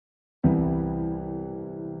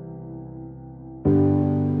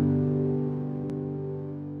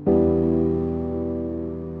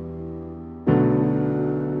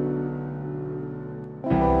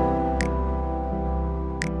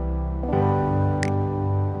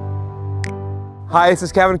Hi, this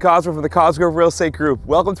is Kevin Cosgrove from the Cosgrove Real Estate Group.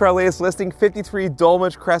 Welcome to our latest listing, 53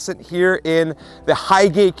 Dulmage Crescent here in the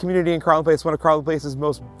Highgate community in Carleton Place, one of Carleton Place's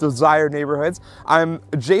most desired neighborhoods. I'm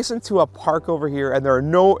adjacent to a park over here and there are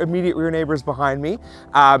no immediate rear neighbors behind me.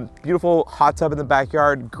 Beautiful hot tub in the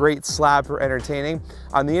backyard, great slab for entertaining.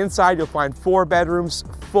 On the inside, you'll find 4 bedrooms,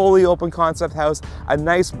 fully open concept house, a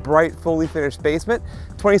nice, bright, fully finished basement.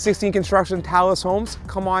 2016 construction, Talus Homes.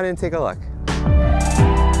 Come on in and take a look.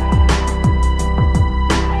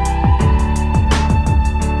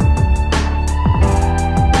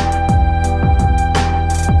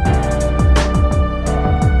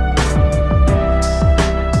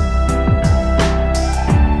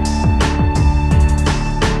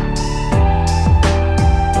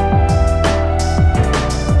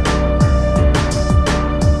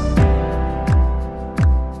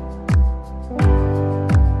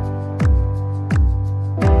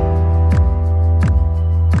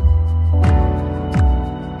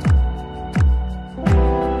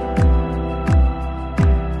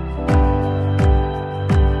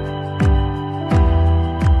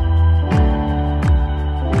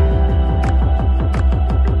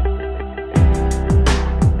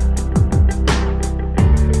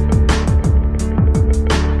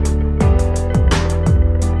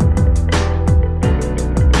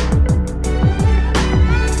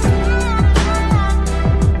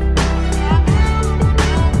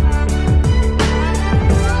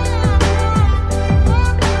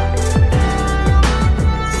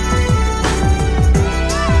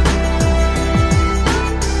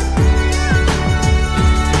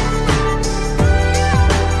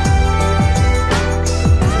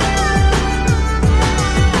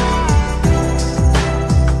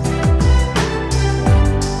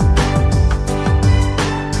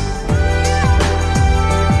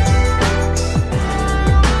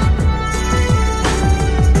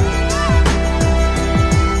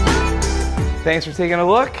 Thanks for taking a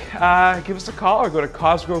look. Give us a call or go to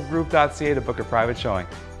cosgrovegroup.ca to book a private showing.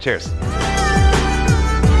 Cheers.